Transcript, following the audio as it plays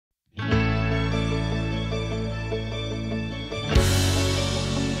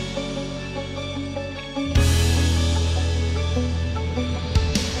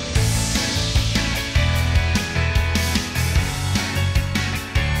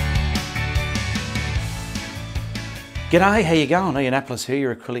G'day, how you going? Ianapolis here,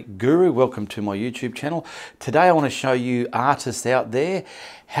 your acrylic guru. Welcome to my YouTube channel. Today I want to show you artists out there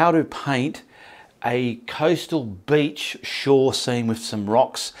how to paint a coastal beach shore scene with some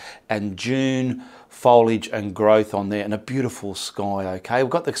rocks and dune foliage and growth on there and a beautiful sky. Okay,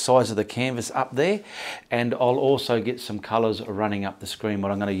 we've got the size of the canvas up there, and I'll also get some colors running up the screen,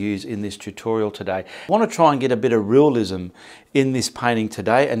 what I'm going to use in this tutorial today. I want to try and get a bit of realism in this painting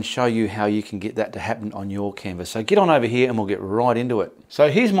today and show you how you can get that to happen on your canvas. So get on over here and we'll get right into it. So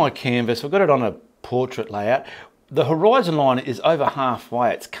here's my canvas. I've got it on a portrait layout. The horizon line is over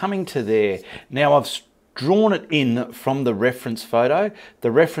halfway. It's coming to there. Now I've drawn it in from the reference photo.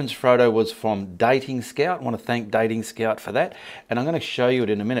 The reference photo was from Dating Scout. I want to thank Dating Scout for that, and I'm going to show you it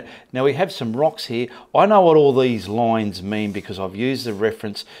in a minute. Now we have some rocks here. I know what all these lines mean because I've used the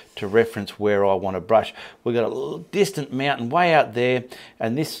reference to reference where I want to brush. We've got a little distant mountain way out there,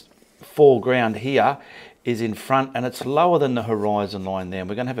 and this foreground here is in front, and it's lower than the horizon line there, and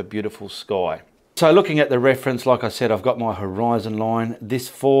we're going to have a beautiful sky. So looking at the reference, like I said, I've got my horizon line. This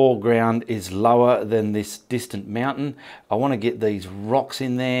foreground is lower than this distant mountain. I want to get these rocks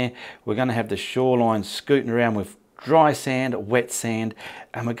in there. We're going to have the shoreline scooting around with dry sand, wet sand,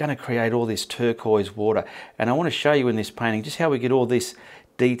 and we're going to create all this turquoise water. And I want to show you in this painting just how we get all this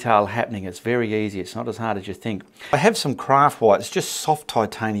detail happening. It's very easy. It's not as hard as you think. I have some craft white. It's just soft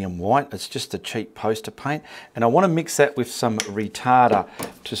titanium white. It's just a cheap poster paint, and I want to mix that with some retarder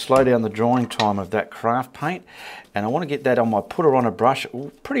to slow down the drying time of that craft paint. And I want to get that on my putter on a brush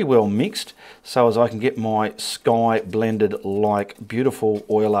pretty well mixed, so as I can get my sky blended like beautiful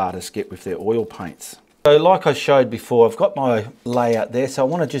oil artists get with their oil paints. So like I showed before, I've got my layout there, so I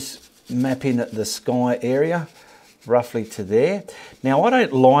want to just map in the sky area roughly to there. Now I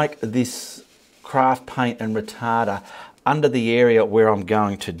don't like this craft paint and retarder under the area where I'm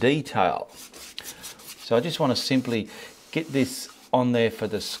going to detail. So I just want to simply get this on there for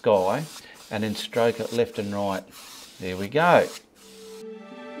the sky and then stroke it left and right. There we go.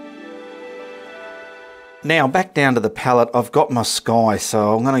 Now back down to the palette, I've got my sky,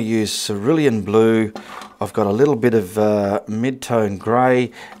 so I'm going to use cerulean blue. I've got a little bit of mid-tone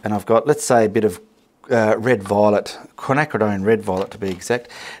grey, and I've got, let's say, a bit of red violet, quinacridone red violet to be exact.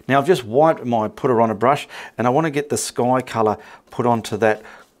 Now I've just wiped my putter on a brush, and I want to get the sky colour put onto that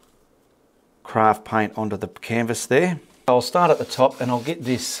craft paint onto the canvas there. I'll start at the top and I'll get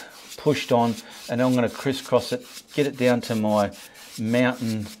this pushed on, and I'm going to crisscross it, get it down to my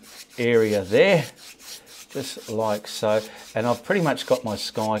mountain area there, just like so, and I've pretty much got my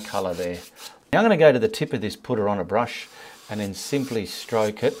sky colour there. Now I'm going to go to the tip of this putter on a brush and then simply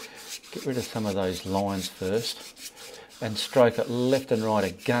stroke it. Get rid of some of those lines first and stroke it left and right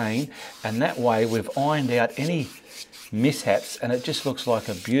again, and that way we've ironed out any mishaps and it just looks like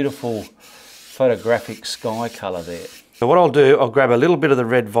a beautiful photographic sky colour there. So what I'll do, I'll grab a little bit of the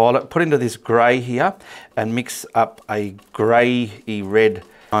red violet, put into this grey here and mix up a grey-y red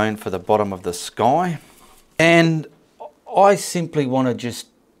tone for the bottom of the sky. And I simply want to just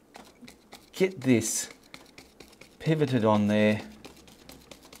get this pivoted on there.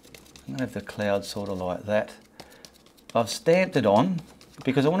 I'm going to have the cloud sort of like that. I've stamped it on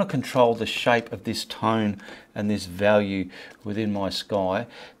because I want to control the shape of this tone and this value within my sky.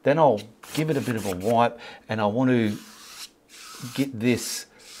 Then I'll give it a bit of a wipe, and I want to get this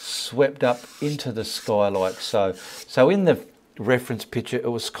swept up into the sky like so. So in the reference picture,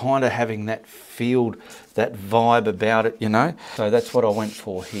 it was kind of having that field, that vibe about it, you know. So that's what I went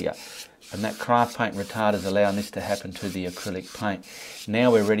for here. And that craft paint retard is allowing this to happen to the acrylic paint.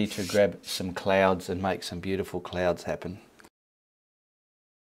 Now we're ready to grab some clouds and make some beautiful clouds happen.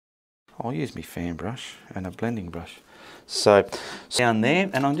 I'll use my fan brush and a blending brush. So down there,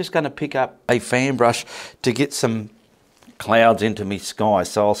 and I'm just going to pick up a fan brush to get some clouds into my sky.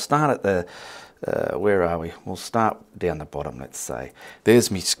 So I'll start at the, where are we? We'll start down the bottom, let's say.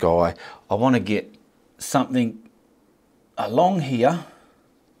 There's my sky. I want to get something along here,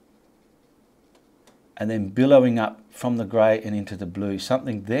 and then billowing up from the grey and into the blue.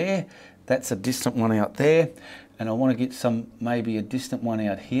 Something there, that's a distant one out there, and I want to get some, maybe a distant one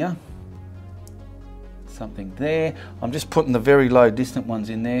out here. Something there. I'm just putting the very low distant ones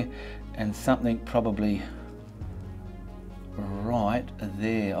in there, and something probably right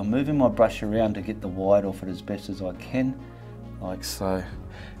there. I'm moving my brush around to get the wide off it as best as I can, like so.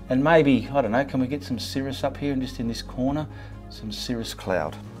 And maybe, I don't know, can we get some cirrus up here and just in this corner, some cirrus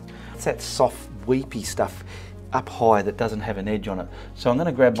cloud. It's that soft, weepy stuff up high that doesn't have an edge on it. So I'm going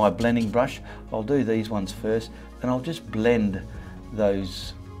to grab my blending brush. I'll do these ones first, and I'll just blend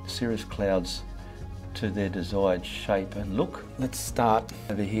those cirrus clouds to their desired shape and look. Let's start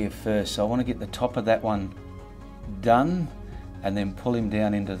over here first. So I want to get the top of that one done, and then pull him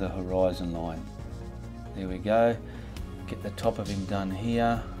down into the horizon line. There we go. Get the top of him done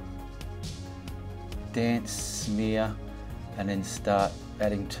here. Dance, smear, and then start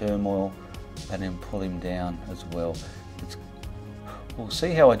adding turmoil, and then pull him down as well. Well,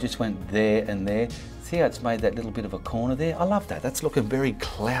 see how I just went there and there? See how it's made that little bit of a corner there? I love that. That's looking very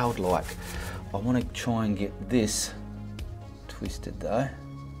cloud-like. I want to try and get this twisted though.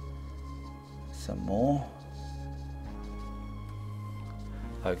 Some more.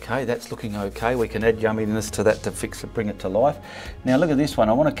 Okay, that's looking okay. We can add yumminess to that to fix it, bring it to life. Now look at this one.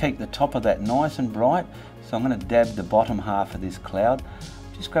 I want to keep the top of that nice and bright, so I'm going to dab the bottom half of this cloud.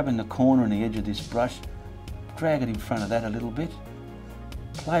 Just grabbing the corner and the edge of this brush, drag it in front of that a little bit.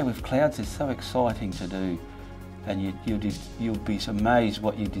 Play with clouds is so exciting to do, and you'll be amazed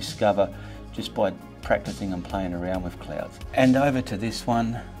what you discover just by practicing and playing around with clouds. And over to this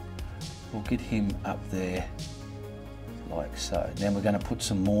one, we'll get him up there like so. Then we're going to put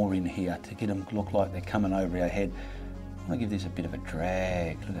some more in here to get them look like they're coming over our head. I'm going to give this a bit of a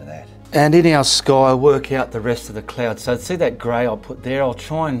drag, look at that. And in our sky, work out the rest of the clouds. So see that grey I'll put there, I'll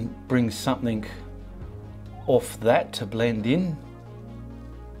try and bring something off that to blend in.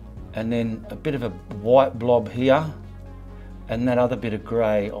 And then a bit of a white blob here, and that other bit of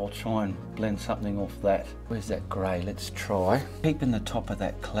grey, I'll try and blend something off that. Where's that grey? Let's try. Keeping the top of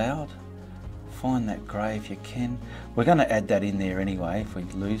that cloud, find that grey if you can. We're going to add that in there anyway if we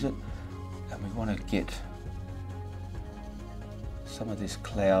lose it. And we want to get some of this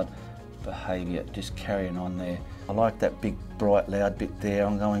cloud behaviour just carrying on there. I like that big bright loud bit there.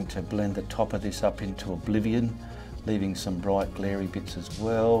 I'm going to blend the top of this up into oblivion, leaving some bright glary bits as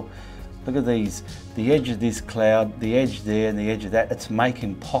well. Look at these, the edge of this cloud, the edge there and the edge of that, it's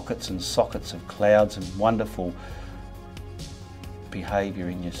making pockets and sockets of clouds and wonderful behaviour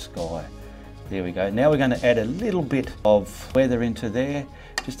in your sky. There we go. Now we're going to add a little bit of weather into there,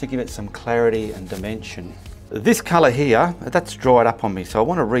 just to give it some clarity and dimension. This colour here, that's dried up on me, so I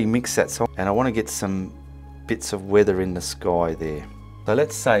want to remix that, and I want to get some bits of weather in the sky there. So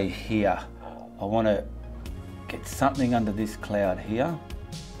let's say here, I want to get something under this cloud here.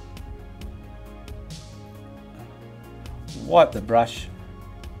 Wipe the brush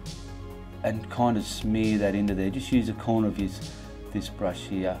and kind of smear that into there. Just use the corner of this brush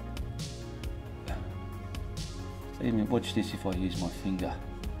here. So even watch this if I use my finger.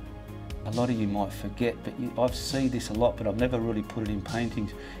 A lot of you might forget, but I've seen this a lot, but I've never really put it in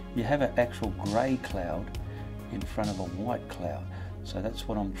paintings. You have an actual grey cloud in front of a white cloud. So that's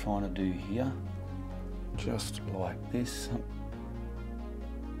what I'm trying to do here. Just like this.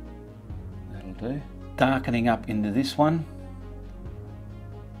 That'll do. Darkening up into this one.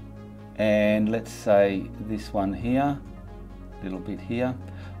 And let's say this one here, a little bit here.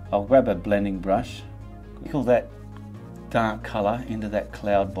 I'll grab a blending brush, fill that dark colour into that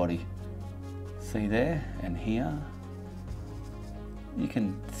cloud body. See there and here. You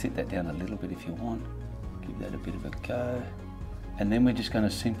can sit that down a little bit if you want. Give that a bit of a go. And then we're just going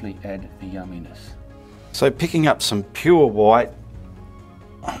to simply add the yumminess. So picking up some pure white,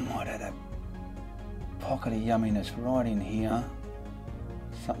 I might add a pocket of yumminess right in here,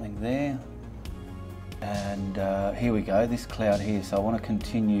 something there, and here we go, this cloud here. So I want to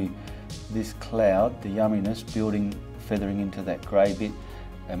continue this cloud, the yumminess, building, feathering into that grey bit,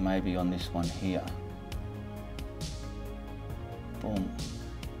 and maybe on this one here. Boom.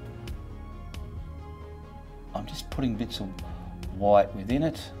 I'm just putting bits of white within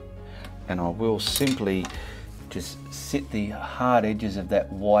it, and I will simply just sit the hard edges of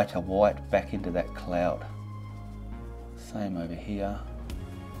that whiter white back into that cloud. Same over here.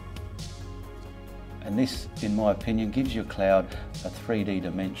 And this, in my opinion, gives your cloud a 3D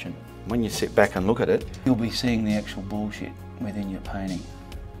dimension. When you sit back and look at it, you'll be seeing the actual bullshit within your painting,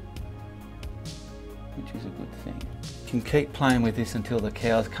 which is a good thing. You can keep playing with this until the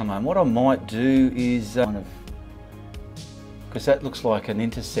cows come home. What I might do is because that looks like an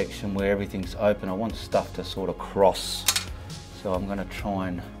intersection where everything's open. I want stuff to sort of cross. So I'm going to try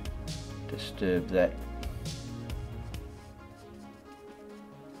and disturb that.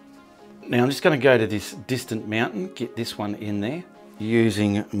 Now I'm just going to go to this distant mountain, get this one in there,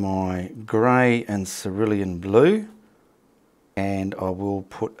 using my grey and cerulean blue, and I will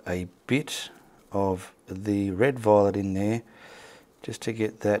put a bit of the red violet in there just to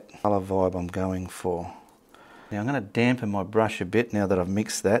get that colour vibe I'm going for. Now I'm going to dampen my brush a bit now that I've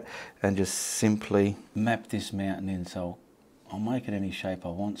mixed that, and just simply map this mountain in. So I'll make it any shape I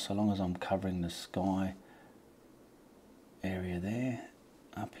want, so long as I'm covering the sky area there,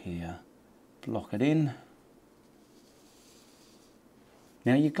 up here. Block it in.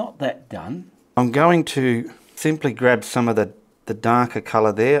 Now you got that done. I'm going to simply grab some of the darker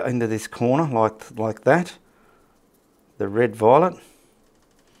colour there into this corner like that, the red violet.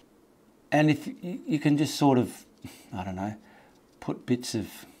 And if you can just sort of, I don't know, put bits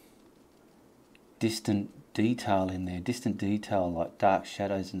of distant detail in there, distant detail like dark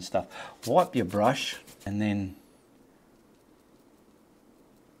shadows and stuff. Wipe your brush and then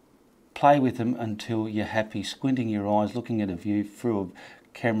play with them until you're happy, squinting your eyes, looking at a view through a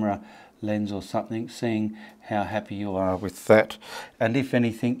camera lens or something, seeing how happy you are with that. And if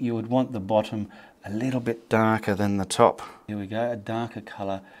anything, you would want the bottom a little bit darker than the top. Here we go, a darker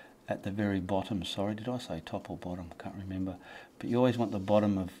colour at the very bottom. Sorry, did I say top or bottom? I can't remember. But you always want the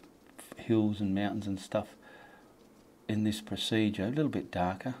bottom of hills and mountains and stuff in this procedure a little bit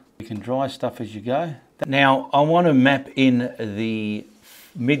darker. You can dry stuff as you go. Now I want to map in the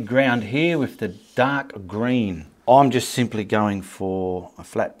mid-ground here with the dark green. I'm just simply going for a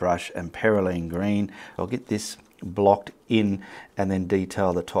flat brush and perylene green. I'll get this blocked in and then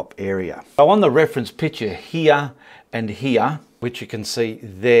detail the top area. So on the reference picture here and here, which you can see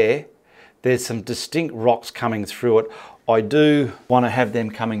there, there's some distinct rocks coming through it. I do want to have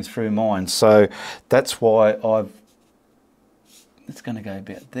them coming through mine, so that's why it's going to go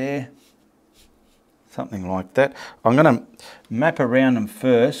about there, something like that. I'm going to map around them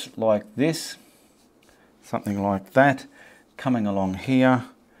first like this, something like that, coming along here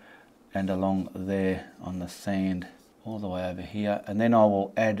and along there on the sand all the way over here, and then I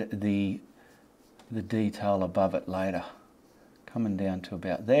will add the detail above it later, coming down to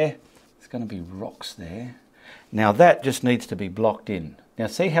about there. It's going to be rocks there. Now that just needs to be blocked in. Now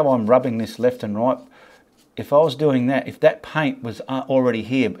see how I'm rubbing this left and right? If I was doing that, if that paint was already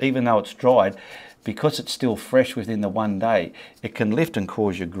here, even though it's dried, because it's still fresh within the 1 day, it can lift and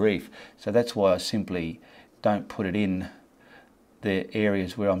cause you grief. So that's why I simply don't put it in the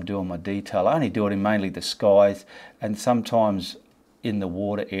areas where I'm doing my detail. I only do it in mainly the skies and sometimes in the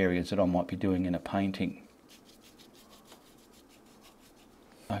water areas that I might be doing in a painting.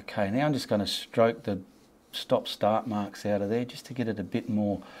 Okay, now I'm just going to stroke the stop-start marks out of there just to get it a bit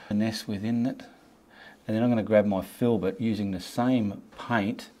more finesse within it. And then I'm going to grab my filbert using the same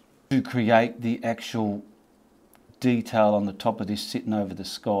paint to create the actual detail on the top of this sitting over the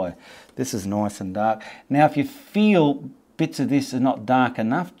sky. This is nice and dark. Now if you feel bits of this are not dark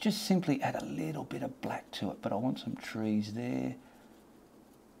enough, just simply add a little bit of black to it. But I want some trees there.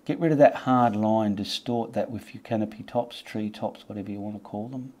 Get rid of that hard line, distort that with your canopy tops, tree tops, whatever you want to call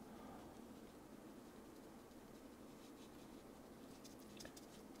them.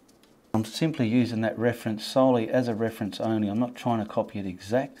 I'm simply using that reference solely as a reference only. I'm not trying to copy it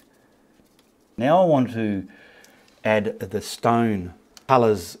exact. Now I want to add the stone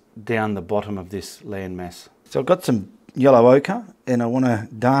colours down the bottom of this landmass. So I've got some yellow ochre and I want to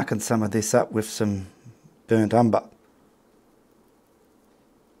darken some of this up with some burnt umber.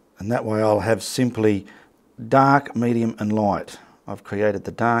 And that way I'll have simply dark, medium and light. I've created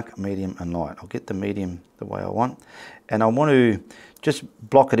the dark, medium and light. I'll get the medium the way I want. And I want to just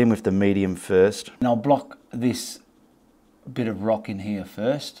block it in with the medium first. And I'll block this bit of rock in here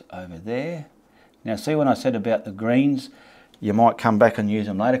first, over there. Now see when I said about the greens, you might come back and use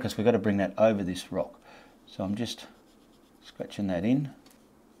them later because we've got to bring that over this rock. So I'm just scratching that in.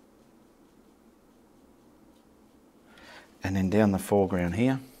 And then down the foreground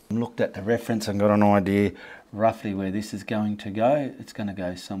here. I looked at the reference and got an idea roughly where this is going to go. It's going to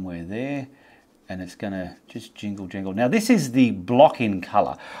go somewhere there. And it's going to just jingle. Now this is the block-in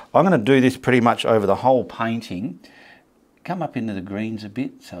colour. I'm going to do this pretty much over the whole painting. Come up into the greens a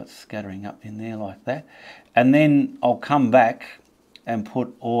bit so it's scattering up in there like that. And then I'll come back and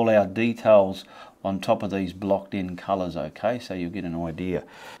put all our details on top of these blocked-in colours, okay? So you'll get an idea.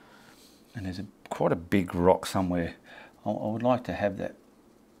 And there's quite a big rock somewhere. I would like to have that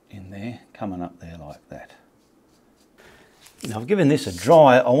in there, coming up there like that. Now I've given this a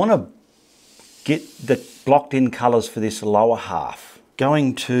dry. I want to get the blocked in colours for this lower half.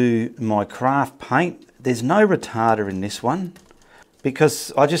 Going to my craft paint, there's no retarder in this one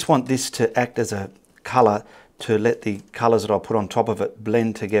because I just want this to act as a colour to let the colours that I put on top of it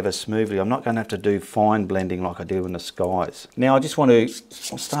blend together smoothly. I'm not going to have to do fine blending like I do in the skies. Now I just want to,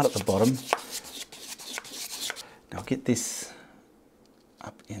 I'll start at the bottom. I'll get this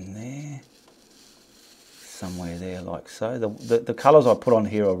up in there, somewhere there like so. The colours I put on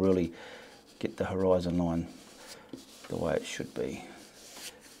here will really get the horizon line the way it should be.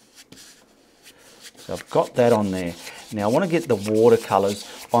 So I've got that on there. Now I want to get the watercolours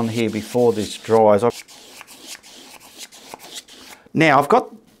on here before this dries. Now I've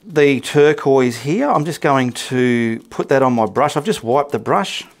got the turquoise here. I'm just going to put that on my brush. I've just wiped the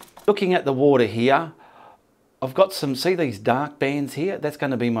brush. Looking at the water here, I've got some, see these dark bands here? That's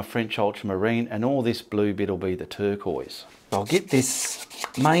going to be my French ultramarine, and all this blue bit will be the turquoise. I'll get this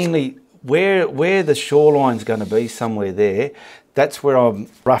mainly where the shoreline's going to be, somewhere there. That's where I'm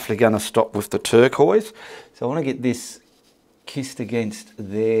roughly going to stop with the turquoise. So I want to get this kissed against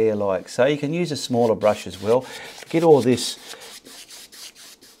there like so. You can use a smaller brush as well. Get all this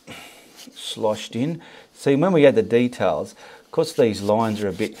sloshed in. See, when we add the details, because these lines are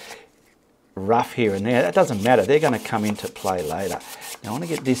a bit rough here and there, that doesn't matter. They're going to come into play later. Now I want to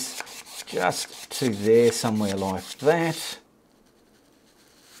get this just to there somewhere like that.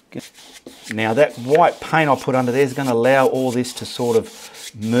 Now that white paint I put under there is going to allow all this to sort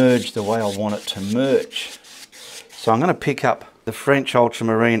of merge the way I want it to merge. So I'm going to pick up the French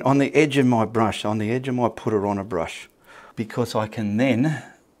ultramarine on the edge of my brush, on the edge of my putter on a brush, because I can then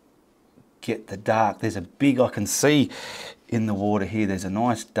get the dark. There's a big, I can see in the water here, there's a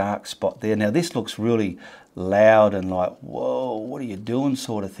nice dark spot there. Now this looks really loud and like, whoa, what are you doing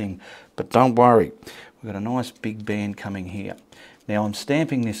sort of thing. But don't worry, we've got a nice big band coming here. Now I'm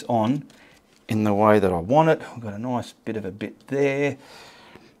stamping this on in the way that I want it. We've got a nice bit of a bit there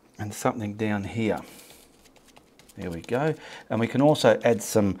and something down here. There we go. And we can also add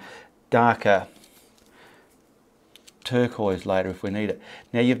some darker turquoise later if we need it.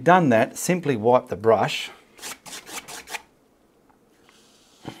 Now you've done that, simply wipe the brush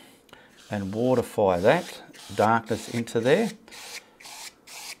and waterify that darkness into there.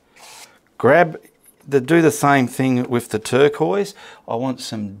 Do the same thing with the turquoise. I want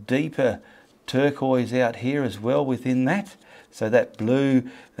some deeper turquoise out here as well within that. So that blue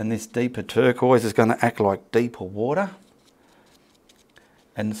and this deeper turquoise is going to act like deeper water.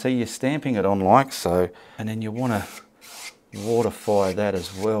 And see, you're stamping it on like so, and then you want to waterify that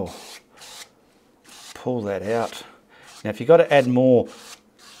as well. Pull that out. Now if you've got to add more,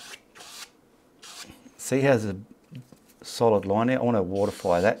 see how there's a solid line there? I want to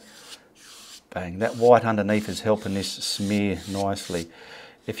waterify that. Bang, that white underneath is helping this smear nicely.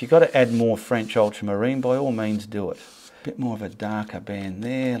 If you've got to add more French ultramarine, by all means do it. A bit more of a darker band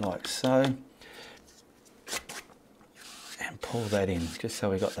there, like so. And pull that in, just so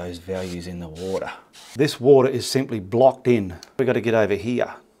we got those values in the water. This water is simply blocked in. We've got to get over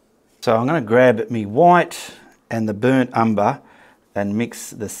here. So I'm going to grab me white and the burnt umber and mix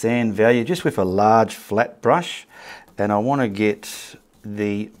the sand value just with a large flat brush. And I want to get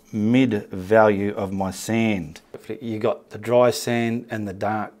the mid value of my sand. You got the dry sand and the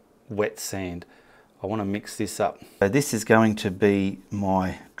dark wet sand. I want to mix this up. So this is going to be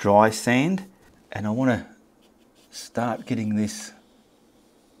my dry sand, and I want to start getting this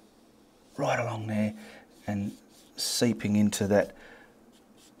right along there and seeping into that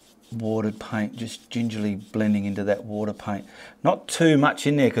watered paint, just gingerly blending into that water paint. Not too much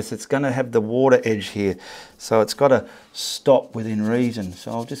in there because it's going to have the water edge here, so it's got to stop within reason.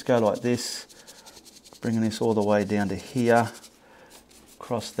 So I'll just go like this, bringing this all the way down to here,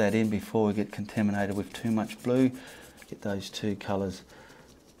 cross that in before we get contaminated with too much blue. Get those two colours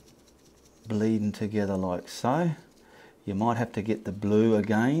bleeding together like so. You might have to get the blue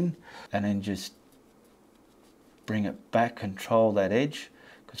again and then just bring it back, control that edge,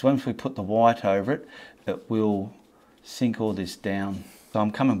 because once we put the white over it, it will sink all this down. So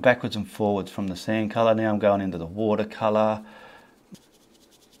I'm coming backwards and forwards from the sand colour. Now I'm going into the water colour,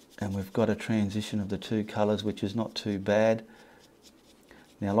 and we've got a transition of the two colours, which is not too bad.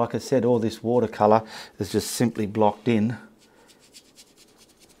 Now, like I said, all this watercolour is just simply blocked in.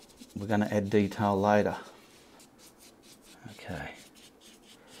 We're going to add detail later. Okay.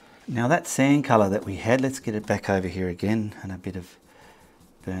 Now that sand colour that we had, let's get it back over here again, and a bit of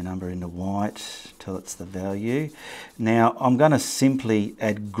burn umber into white till it's the value. Now I'm going to simply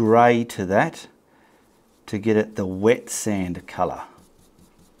add grey to that to get it the wet sand colour.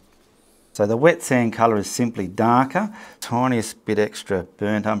 So the wet sand colour is simply darker, tiniest bit extra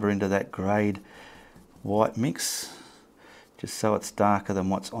burnt umber into that greyed white mix, just so it's darker than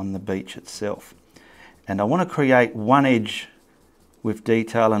what's on the beach itself. And I want to create one edge with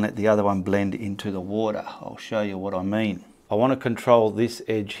detail and let the other one blend into the water. I'll show you what I mean. I want to control this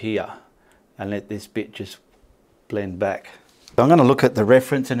edge here and let this bit just blend back. So I'm going to look at the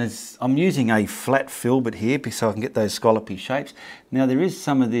reference, and I'm using a flat filbert here so I can get those scallopy shapes. Now there is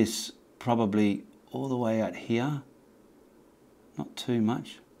some of this probably all the way out here, not too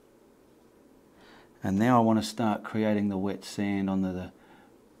much. And now I want to start creating the wet sand onto the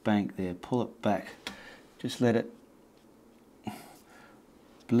bank there. Pull it back, just let it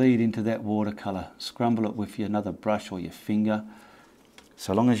bleed into that watercolour. Scrumble it with another brush or your finger,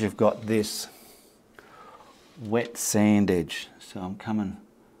 so long as you've got this wet sand edge. So I'm coming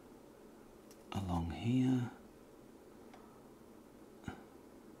along here,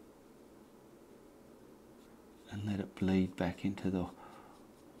 and let it bleed back into the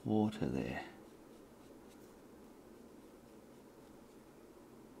water there.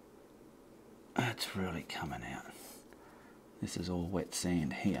 That's really coming out. This is all wet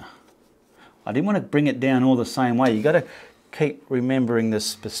sand here. I didn't want to bring it down all the same way. You've got to keep remembering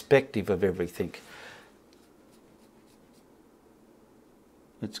this perspective of everything.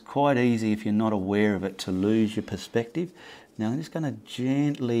 It's quite easy if you're not aware of it to lose your perspective. Now I'm just going to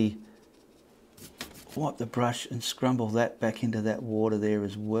gently wipe the brush and scrumble that back into that water there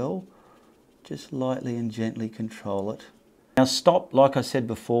as well. Just lightly and gently control it. Now stop, like I said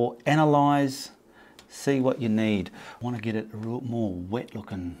before, analyse, see what you need. I want to get it a little more wet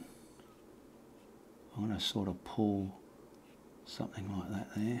looking. I'm going to sort of pull something like that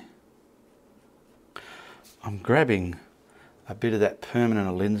there. I'm grabbing a bit of that permanent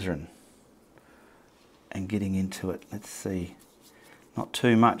alizarin and getting into it. Let's see. Not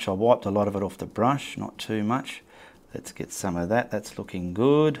too much. I wiped a lot of it off the brush, not too much. Let's get some of that. That's looking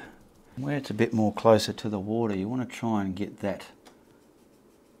good. Where it's a bit more closer to the water, you want to try and get that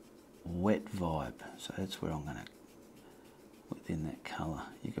wet vibe. So that's where I'm going to, within that colour.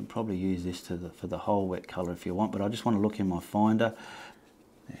 You can probably use this for the whole wet colour if you want, but I just want to look in my finder.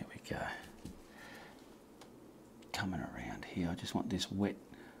 There we go. Coming around here, I just want this wet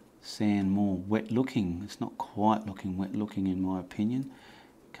sand more wet looking. It's not quite looking wet looking in my opinion.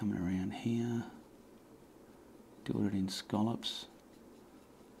 Coming around here, do it in scallops.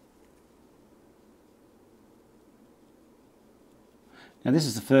 Now this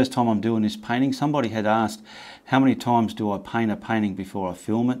is the first time I'm doing this painting. Somebody had asked how many times do I paint a painting before I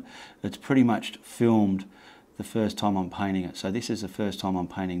film it. It's pretty much filmed the first time I'm painting it. So this is the first time I'm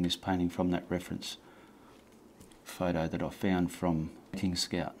painting this painting from that reference photo that I found from Painting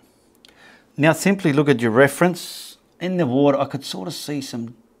Scout. Now simply look at your reference. In the water I could sort of see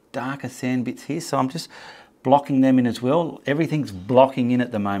some darker sand bits here, so I'm just blocking them in as well. Everything's blocking in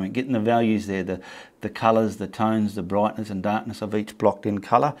at the moment, getting the values there, the colours, the tones, the brightness and darkness of each blocked in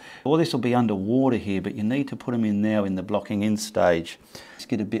colour. All this will be underwater here, but you need to put them in now in the blocking in stage. Let's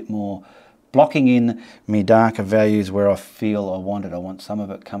get a bit more blocking in me darker values where I feel I want it. I want some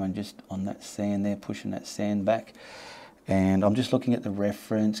of it coming just on that sand there, pushing that sand back. And I'm just looking at the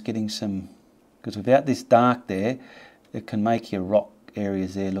reference, getting some, because without this dark there, it can make your rock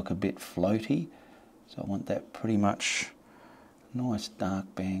areas there look a bit floaty. So I want that pretty much nice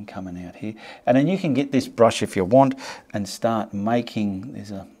dark band coming out here. And then you can get this brush if you want and start making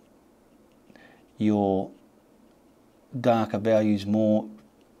your darker values more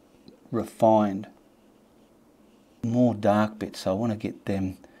refined, more dark bits. So I want to get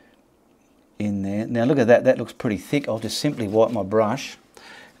them in there. Now look at that, that looks pretty thick. I'll just simply wipe my brush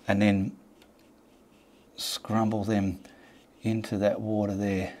and then scrumble them into that water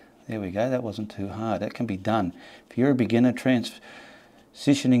there. There we go, that wasn't too hard. That can be done. If you're a beginner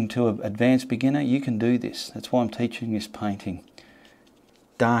transitioning to an advanced beginner, you can do this. That's why I'm teaching this painting.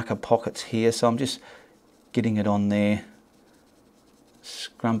 Darker pockets here, so I'm just getting it on there,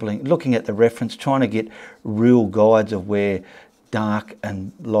 scrumbling, looking at the reference, trying to get real guides of where dark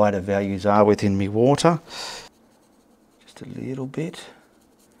and lighter values are within my water. Just a little bit.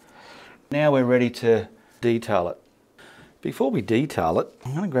 Now we're ready to detail it. Before we detail it,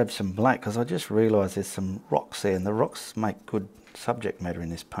 I'm going to grab some black because I just realised there's some rocks there and the rocks make good subject matter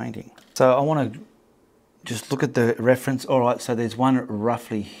in this painting. So I want to just look at the reference. Alright, so there's one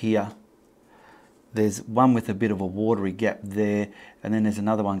roughly here. There's one with a bit of a watery gap there, and then there's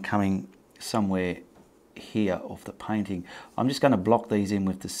another one coming somewhere here off the painting. I'm just going to block these in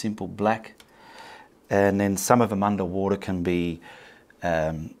with the simple black, and then some of them underwater can be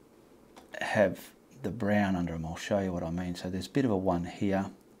have the brown under them. I'll show you what I mean. So there's a bit of a one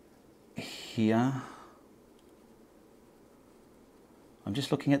here, here. I'm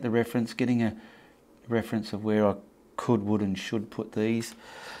just looking at the reference, getting a reference of where I could, would and should put these.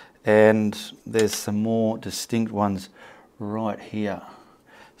 And there's some more distinct ones right here.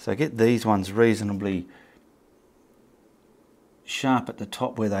 So get these ones reasonably sharp at the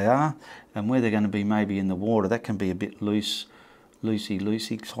top where they are, and where they're going to be maybe in the water, that can be a bit loosey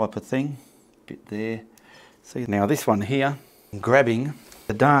type of thing. Bit there. See, now this one here, I'm grabbing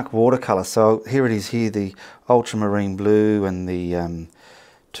the dark watercolour. So here it is here, the ultramarine blue and the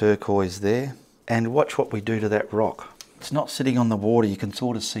turquoise there. And watch what we do to that rock. It's not sitting on the water, you can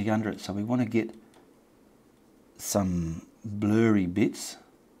sort of see under it. So we want to get some blurry bits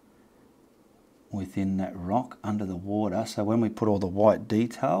within that rock under the water. So when we put all the white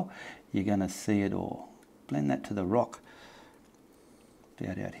detail, you're going to see it all. Blend that to the rock.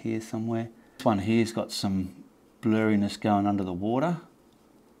 About out here somewhere. This one here's got some blurriness going under the water.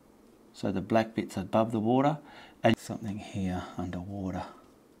 So the black bit's above the water, and something here underwater.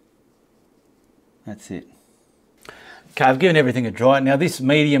 That's it. Okay, I've given everything a try. Now this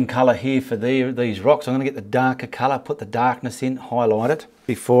medium colour here for these rocks, I'm going to get the darker colour, put the darkness in, highlight it,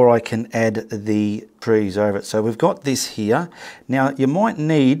 before I can add the trees over it. So we've got this here. Now you might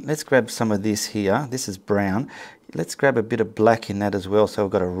need, let's grab some of this here. This is brown. Let's grab a bit of black in that as well, so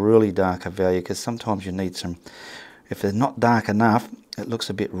we've got a really darker value, because sometimes you need some, if they're not dark enough, it looks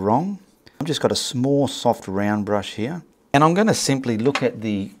a bit wrong. I've just got a small soft round brush here. And I'm going to simply look at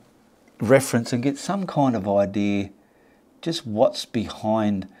the reference and get some kind of idea just what's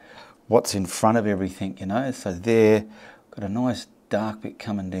behind what's in front of everything, you know. So there, got a nice dark bit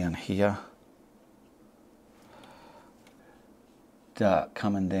coming down here, dark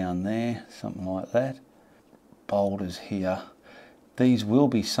coming down there, something like that. Boulders here. These will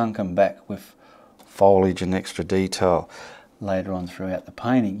be sunken back with foliage and extra detail later on throughout the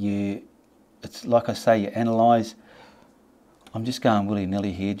painting. It's like I say, you analyse. I'm just going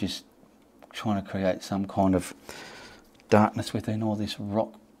willy-nilly here, just trying to create some kind of darkness within all this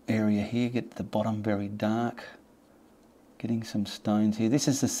rock area here. Get the bottom very dark, getting some stones here. This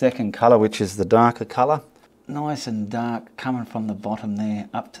is the second colour, which is the darker colour. Nice and dark coming from the bottom there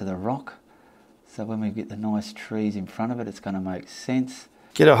up to the rock. So when we get the nice trees in front of it, it's going to make sense.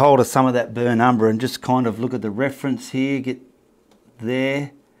 Get a hold of some of that burnt umber and just kind of look at the reference here, get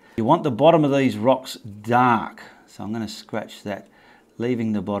there. You want the bottom of these rocks dark, so I'm going to scratch that,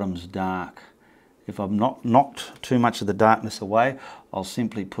 leaving the bottoms dark. If I've not knocked too much of the darkness away, I'll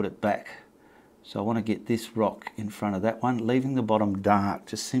simply put it back. So I want to get this rock in front of that one, leaving the bottom dark,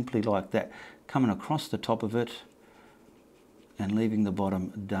 just simply like that, coming across the top of it and leaving the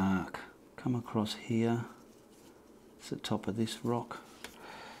bottom dark. Come across here, it's the top of this rock.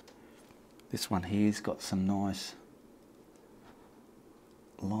 This one here's got some nice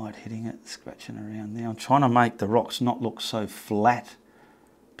light hitting it, scratching around there. I'm trying to make the rocks not look so flat.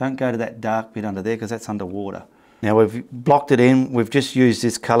 Don't go to that dark bit under there, because that's underwater. Now we've blocked it in, we've just used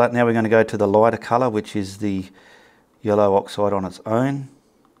this colour. Now we're going to go to the lighter colour, which is the yellow oxide on its own.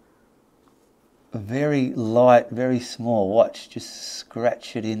 Very light, very small. Watch, just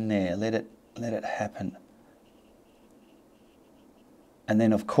scratch it in there, let it happen. And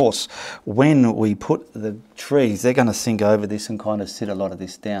then of course, when we put the trees, they're going to sink over this and kind of sit a lot of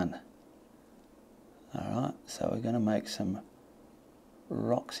this down. Alright, so we're going to make some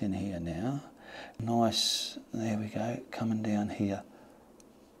rocks in here now. Nice, there we go, coming down here.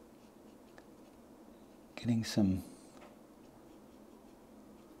 Getting some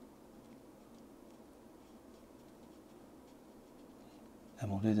and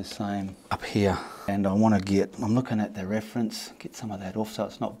we'll do the same up here. And I want to get, I'm looking at the reference, get some of that off so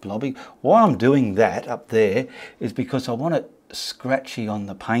it's not blobby. Why I'm doing that up there is because I want it scratchy on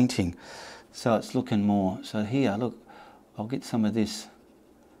the painting, so it's looking more. So here, look, I'll get some of this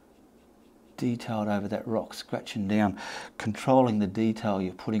detailed over that rock, scratching down, controlling the detail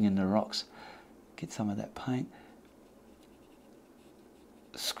you're putting in the rocks. Get some of that paint,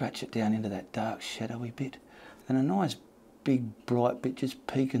 scratch it down into that dark shadowy bit, and a nice big bright bit just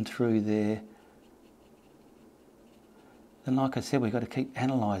peeking through there. And like I said, we've got to keep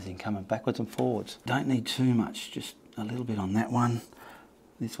analysing, coming backwards and forwards. Don't need too much, just a little bit on that one.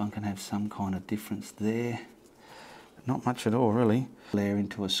 This one can have some kind of difference there. Not much at all, really. Layer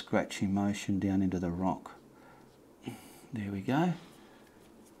into a scratchy motion down into the rock. There we go.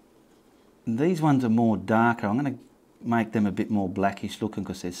 And these ones are more darker. I'm going to make them a bit more blackish looking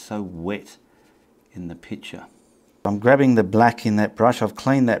because they're so wet in the picture. I'm grabbing the black in that brush. I've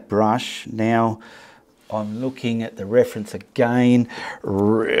cleaned that brush. Now I'm looking at the reference again,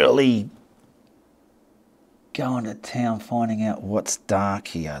 really going to town, finding out what's dark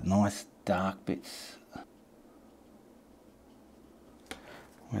here. Nice dark bits.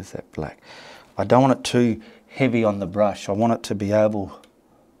 Where's that black? I don't want it too heavy on the brush. I want it to be able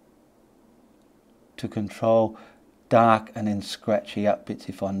to control dark and then scratchy up bits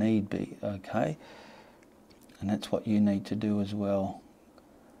if I need be, okay? And that's what you need to do as well.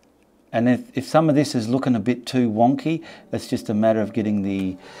 And if some of this is looking a bit too wonky, it's just a matter of getting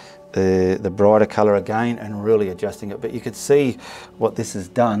the brighter colour again and really adjusting it. But you could see what this has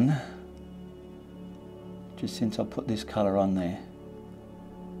done just since I put this colour on there.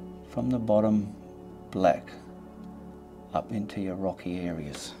 From the bottom, black, up into your rocky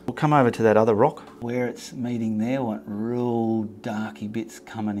areas. We'll come over to that other rock. Where it's meeting there, I want real darky bits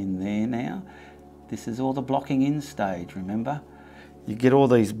coming in there now. This is all the blocking in stage, remember? You get all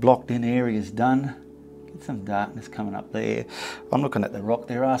these blocked in areas done, get some darkness coming up there. I'm looking at the rock,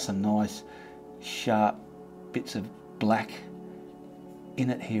 there are some nice sharp bits of black in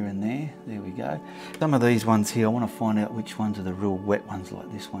it here and there. There we go. Some of these ones here, I want to find out which ones are the real wet ones,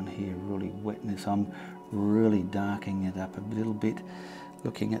 like this one here, really wetness. I'm really darkening it up a little bit,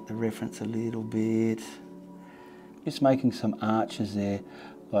 looking at the reference a little bit. Just making some arches there,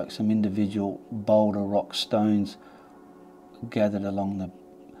 like some individual boulder rock stones gathered along the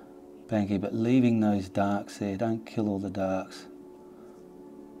bank here, but leaving those darks there. Don't kill all the darks.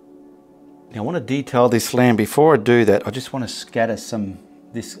 Now I want to detail this land. Before I do that, I just want to scatter some,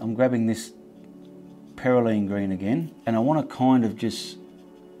 I'm grabbing this perylene green again, and I want to kind of just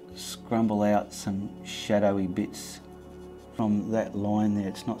scrumble out some shadowy bits from that line there.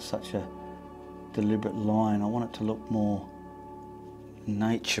 It's not such a deliberate line. I want it to look more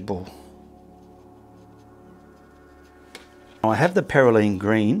natureable. I have the perylene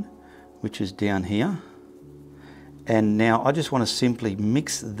green, which is down here, and now I just want to simply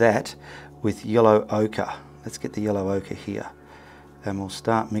mix that with yellow ochre. Let's get the yellow ochre here, and we'll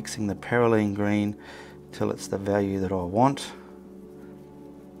start mixing the perylene green till it's the value that I want.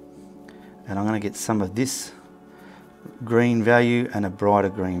 And I'm going to get some of this green value and a brighter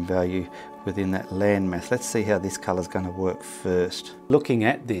green value within that landmass. Let's see how this colour is going to work first. Looking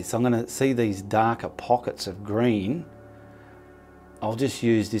at this, I'm going to see these darker pockets of green. I'll just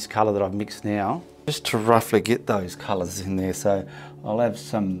use this colour that I've mixed now, just to roughly get those colours in there. So I'll have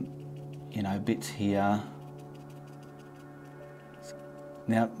some, you know, bits here.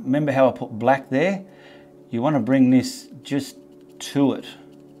 Now, remember how I put black there? You want to bring this just to it.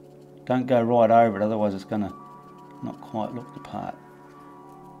 Don't go right over it, otherwise it's going to not quite look the part.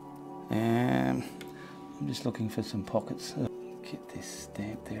 And I'm just looking for some pockets. Get this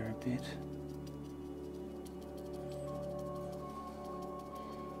stamp there a bit.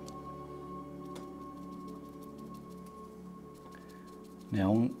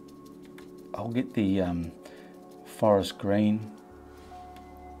 Now I'll get the forest green.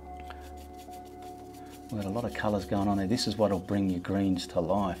 We've got a lot of colours going on there. This is what will bring your greens to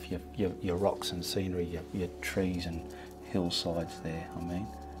life, your rocks and scenery, your trees and hillsides there, I mean.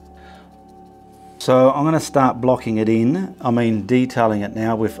 So I'm going to start blocking it in, detailing it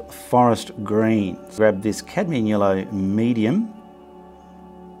now with forest green. Grab this cadmium yellow medium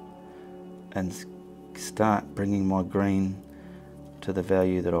and start bringing my green to the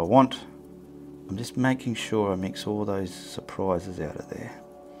value that I want. I'm just making sure I mix all those surprises out of there.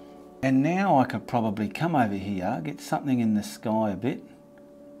 And now I could probably come over here, get something in the sky a bit,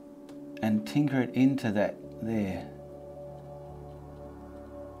 and tinker it into that there.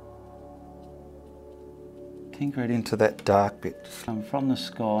 Tinker it into that dark bit. Come from the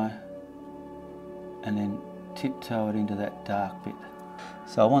sky and then tiptoe it into that dark bit.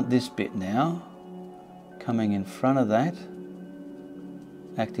 So I want this bit now coming in front of that,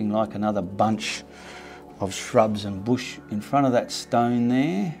 acting like another bunch of shrubs and bush in front of that stone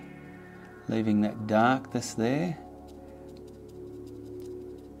there, leaving that darkness there.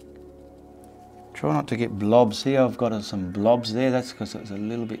 Try not to get blobs. See how I've got some blobs there? That's because it was a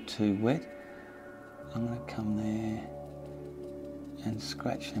little bit too wet. I'm going to come there and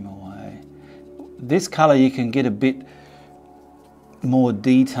scratch them away. This colour you can get a bit more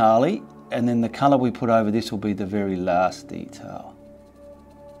detail-y, and then the colour we put over this will be the very last detail.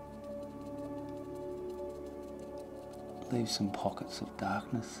 Leave some pockets of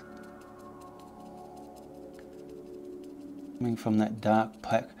darkness. Coming from that dark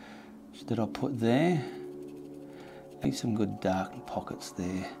patch that I put there, leave some good dark pockets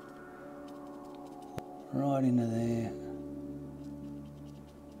there. Right into there.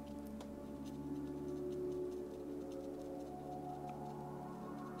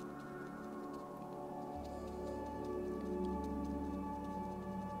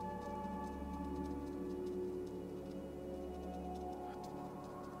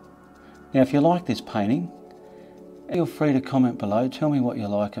 Now, if you like this painting, feel free to comment below. Tell me what you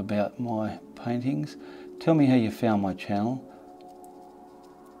like about my paintings. Tell me how you found my channel.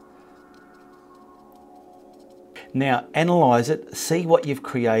 Now, analyse it, see what you've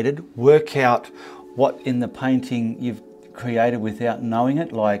created, work out what in the painting you've created without knowing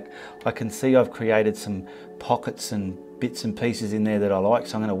it. Like, I can see I've created some pockets and bits and pieces in there that I like,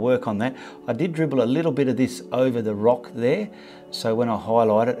 so I'm going to work on that. I did dribble a little bit of this over the rock there, so when I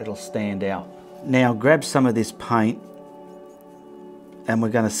highlight it, it'll stand out. Now grab some of this paint and we're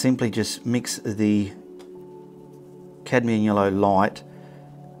going to simply just mix the cadmium yellow light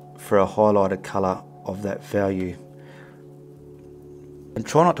for a highlighted colour of that value. And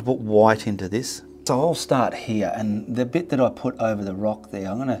try not to put white into this. So I'll start here, and the bit that I put over the rock there,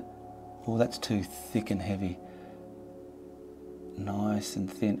 I'm going to, oh, that's too thick and heavy. Nice and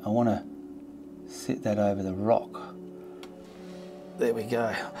thin. I want to set that over the rock. there we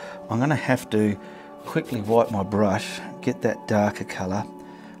go. I'm going to have to quickly wipe my brush, get that darker colour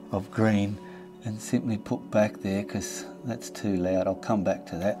of green and simply put back there because that's too loud. I'll come back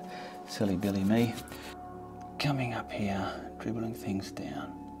to that. Silly Billy me. Coming up here, dribbling things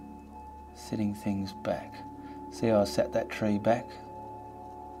down, setting things back. See how I set that tree back?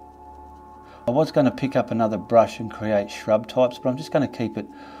 I was going to pick up another brush and create shrub types, but I'm just going to keep it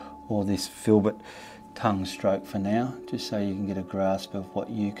all this filbert tongue stroke for now, just so you can get a grasp of what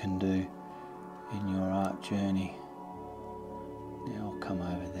you can do in your art journey. Now I'll come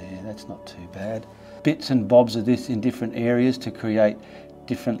over there, that's not too bad. Bits and bobs of this in different areas to create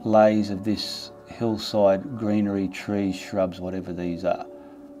different layers of this hillside greenery, trees, shrubs, whatever these are.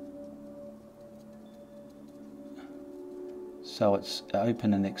 So it's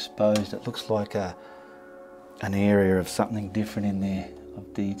open and exposed. It looks like an area of something different in there,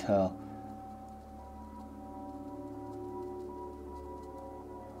 of detail.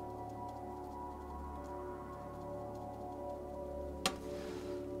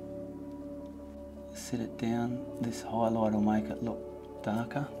 Set it down. This highlight will make it look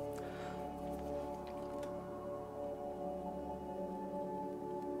darker.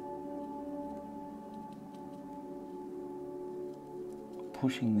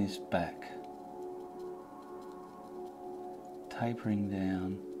 Pushing this back, tapering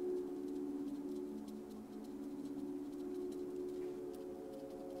down.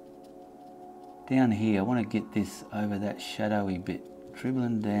 Down here, I want to get this over that shadowy bit,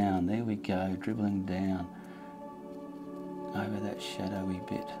 dribbling down, there we go, dribbling down over that shadowy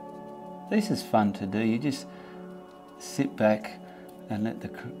bit. This is fun to do, you just sit back and let the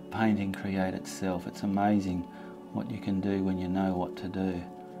painting create itself. It's amazing what you can do when you know what to do.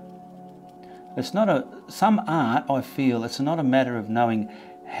 It's not some art, I feel, it's not a matter of knowing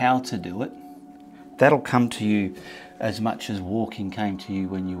how to do it. That'll come to you as much as walking came to you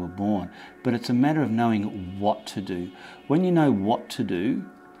when you were born. But it's a matter of knowing what to do. When you know what to do,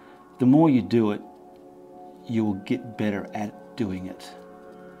 the more you do it, you will get better at doing it.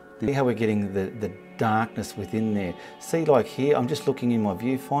 See how we're getting the darkness within there. See, like here, I'm just looking in my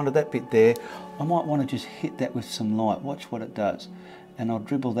viewfinder, that bit there, I might want to just hit that with some light. Watch what it does. And I'll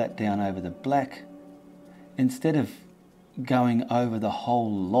dribble that down over the black. Instead of going over the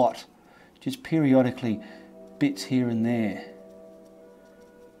whole lot, just periodically bits here and there.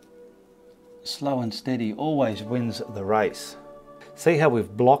 Slow and steady always wins the race. See how we've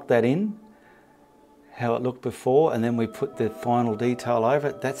blocked that in? How it looked before, and then we put the final detail over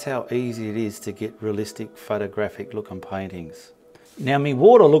it. That's how easy it is to get realistic photographic looking paintings. Now my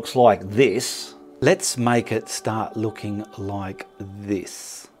water looks like this. Let's make it start looking like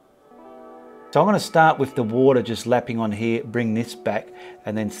this. So I'm going to start with the water just lapping on here, bring this back,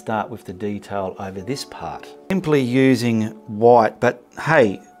 and then start with the detail over this part. Simply using white, but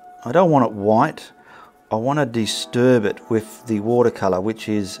hey, I don't want it white. I want to disturb it with the watercolor, which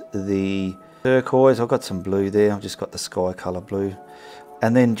is the turquoise. I've got some blue there. I've just got the sky color blue.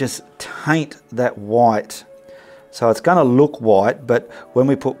 And then just taint that white. So it's going to look white, but when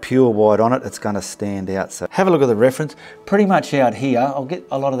we put pure white on it, it's going to stand out. So have a look at the reference. Pretty much out here, I'll get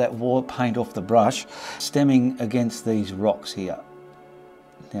a lot of that water paint off the brush, stemming against these rocks here.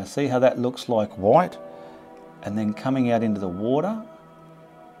 Now see how that looks like white? And then coming out into the water,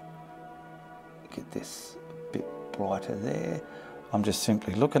 get this a bit brighter there. I'm just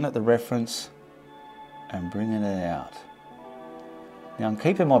simply looking at the reference and bringing it out. Now I'm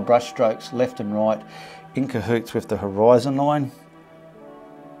keeping my brush strokes left and right in cahoots with the horizon line.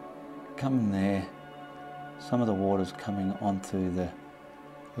 Coming there, some of the water's coming onto the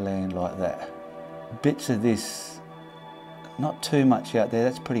land like that. Bits of this, not too much out there,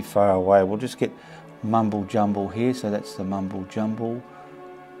 that's pretty far away. We'll just get mumble jumble here, so that's the mumble jumble.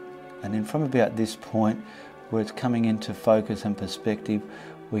 And then from about this point, where it's coming into focus and perspective,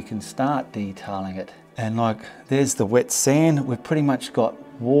 we can start detailing it. And like, there's the wet sand. We've pretty much got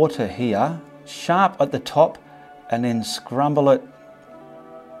water here, sharp at the top, and then scrumble it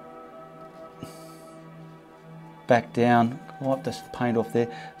back down. Wipe this paint off there.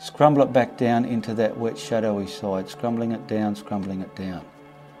 Scrumble it back down into that wet shadowy side. Scrumbling it down, scrumbling it down.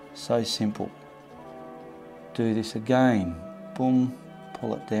 So simple. Do this again. Boom,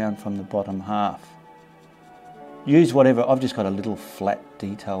 pull it down from the bottom half. Use whatever, I've just got a little flat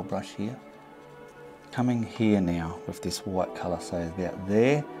detail brush here. Coming here now with this white colour, so about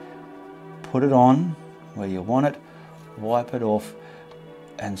there. Put it on where you want it, wipe it off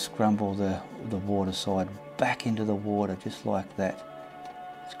and scrumble the water side back into the water just like that.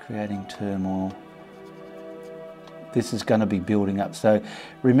 It's creating turmoil. this is going to be building up. So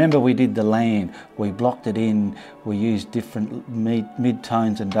remember, we did the land, we blocked it in, we used different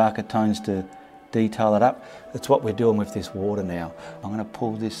mid-tones and darker tones to detail it up. That's what we're doing with this water now. I'm going to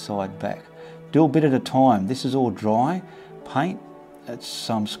pull this side back. Do a bit at a time. This is all dry paint.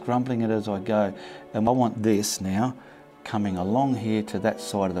 So I'm scrumbling it as I go. And I want this now coming along here to that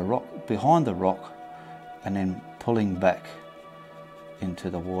side of the rock, behind the rock, and then pulling back into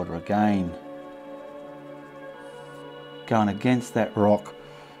the water again. Going against that rock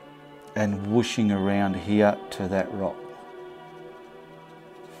and whooshing around here to that rock.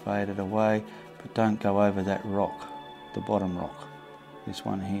 Fade it away, but don't go over that rock, the bottom rock, this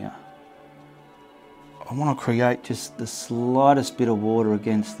one here. I want to create just the slightest bit of water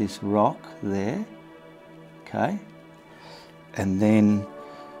against this rock there, okay? And then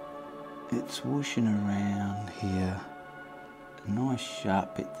it's whooshing around here, a nice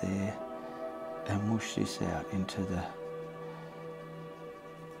sharp bit there, and whoosh this out into the,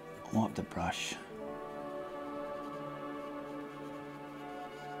 wipe the brush.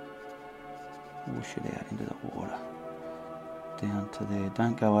 Whoosh it out into the water. Down to there.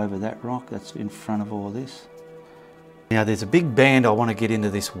 Don't go over that rock, that's in front of all this. Now there's a big band I want to get into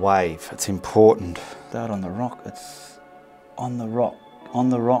this wave. It's important. Start on the rock, it's on the rock. On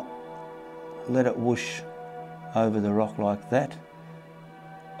the rock, let it whoosh over the rock like that.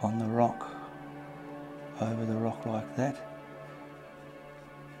 On the rock, over the rock like that.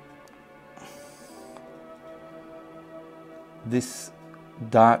 This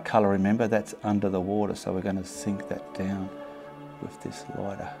dark colour, remember, that's under the water, so we're going to sink that down with this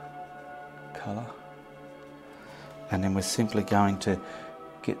lighter colour. And then we're simply going to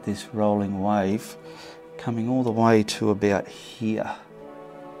get this rolling wave coming all the way to about here.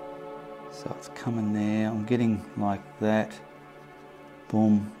 So it's coming there, I'm getting like that,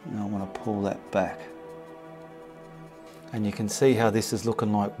 boom, now I want to pull that back. And you can see how this is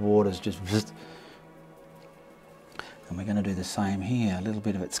looking like water's just, and we're going to do the same here. A little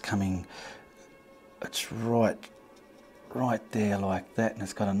bit of it's coming, it's right there like that, and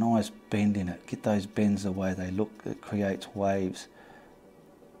it's got a nice bend in it. Get those bends the way they look, it creates waves.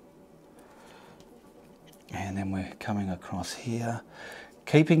 And then we're coming across here,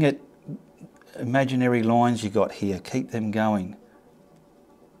 keeping it, imaginary lines you got here, keep them going.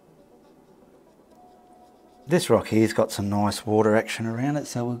 This rock here's got some nice water action around it,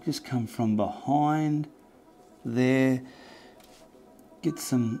 so we'll just come from behind there, get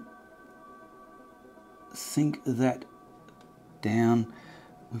some, sink that down.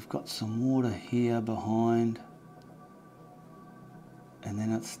 We've got some water here behind, and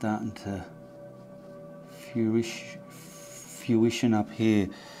then it's starting to fruition up here.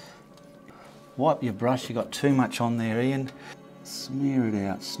 Wipe your brush, you got too much on there, Ian. Smear it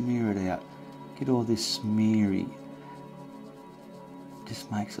out, smear it out. Get all this smeary.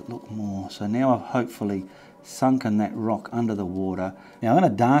 Just makes it look more. So now I've hopefully sunken that rock under the water. Now I'm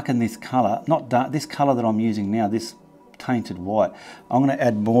going to darken this colour, not dark, this colour that I'm using now, this tainted white. I'm going to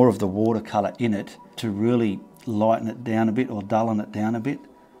add more of the watercolour in it to really lighten it down a bit or dullen it down a bit,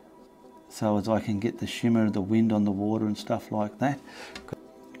 so as I can get the shimmer of the wind on the water and stuff like that.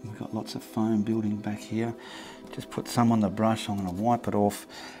 We've got lots of foam building back here. Just put some on the brush. I'm going to wipe it off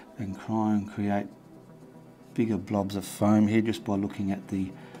and try and create bigger blobs of foam here just by looking at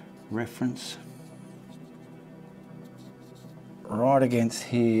the reference. Right against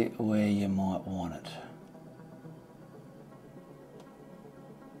here where you might want it.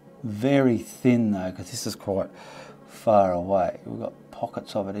 Very thin though, because this is quite far away. We've got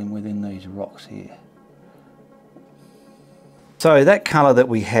pockets of it within these rocks here. So that colour that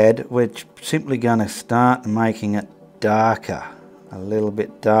we had, we're simply going to start making it darker, a little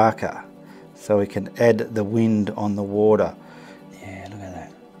bit darker, so we can add the wind on the water. Yeah, look at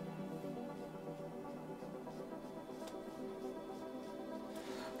that.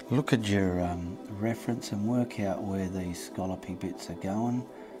 Look at your reference and work out where these scallopy bits are going.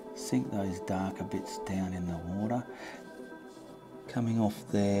 Sink those darker bits down in the water. Coming off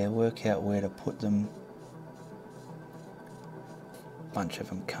there, work out where to put them. Bunch of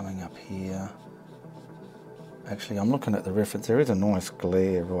them coming up here. Actually, I'm looking at the reference. There is a nice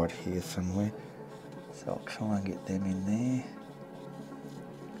glare right here somewhere, so I'll try and get them in there.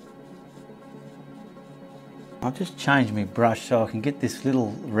 I'll just change my brush so I can get this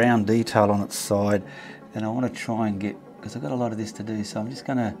little round detail on its side, and I want to try and get, because I've got a lot of this to do, so I'm just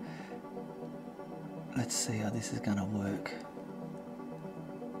going to, let's see how this is going to work.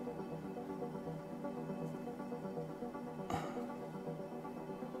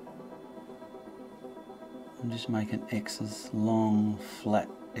 I'm just making X's, long, flat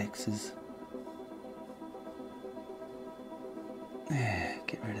X's.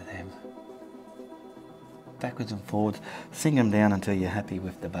 backwards and forwards, sink them down until you're happy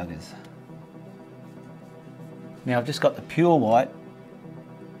with the buggers. Now I've just got the pure white,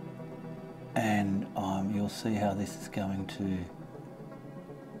 and you'll see how this is going to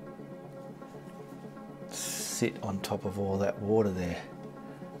sit on top of all that water there,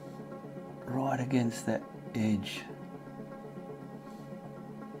 right against that edge.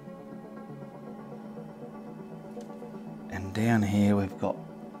 And down here we've got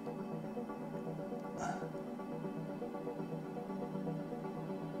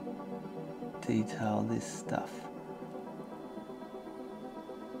detail this stuff.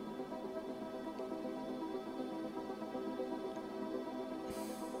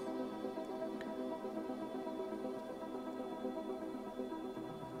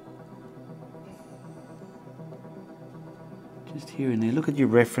 Just here and there. Look at your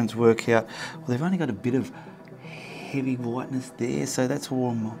reference work out. Well, they've only got a bit of heavy whiteness there, so that's all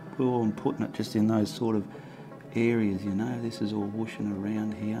I'm putting it just in those sort of areas, you know. This is all whooshing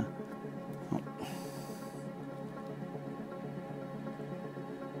around here.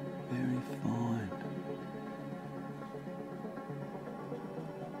 Very fine.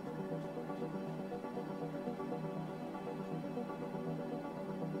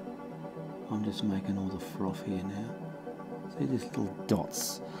 I'm just making all the froth here now. See these little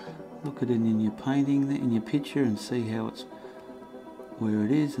dots. Look at it in your painting, in your picture, and see how it's where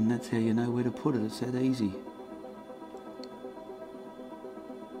it is, and that's how you know where to put it. It's that easy.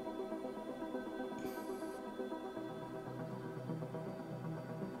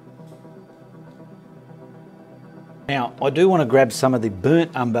 Now, I do want to grab some of the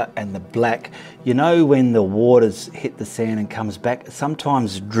burnt umber and the black. You know, when the waters hit the sand and comes back, it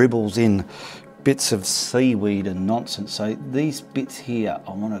sometimes dribbles in bits of seaweed and nonsense. So these bits here,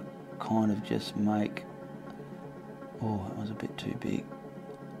 I want to kind of just make, oh, that was a bit too big.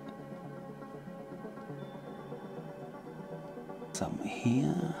 Some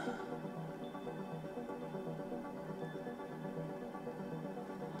here.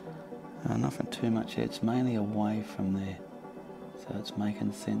 Nothing too much here, it's mainly away from there. So it's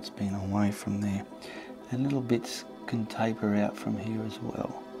making sense being away from there. And little bits can taper out from here as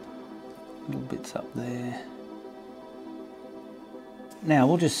well. Little bits up there. Now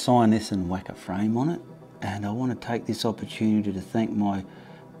we'll just sign this and whack a frame on it. And I want to take this opportunity to thank my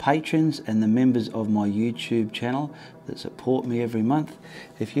patrons and the members of my YouTube channel that support me every month.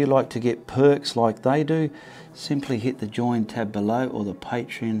 If you like to get perks like they do, simply hit the join tab below or the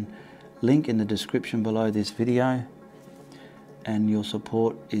Patreon link in the description below this video, and your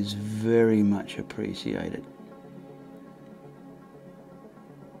support is very much appreciated.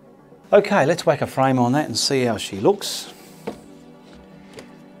 Okay, let's whack a frame on that and see how she looks.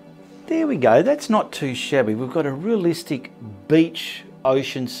 There we go, that's not too shabby. We've got a realistic beach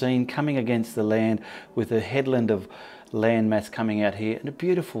ocean scene coming against the land with a headland of landmass coming out here and a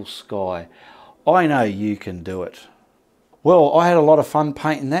beautiful sky. I know you can do it. Well, I had a lot of fun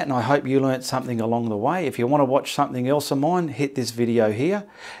painting that, and I hope you learnt something along the way. If you want to watch something else of mine, hit this video here,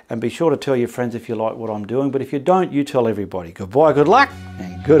 and be sure to tell your friends if you like what I'm doing. But if you don't, you tell everybody. Goodbye, good luck,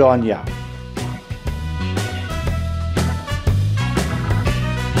 and good on ya.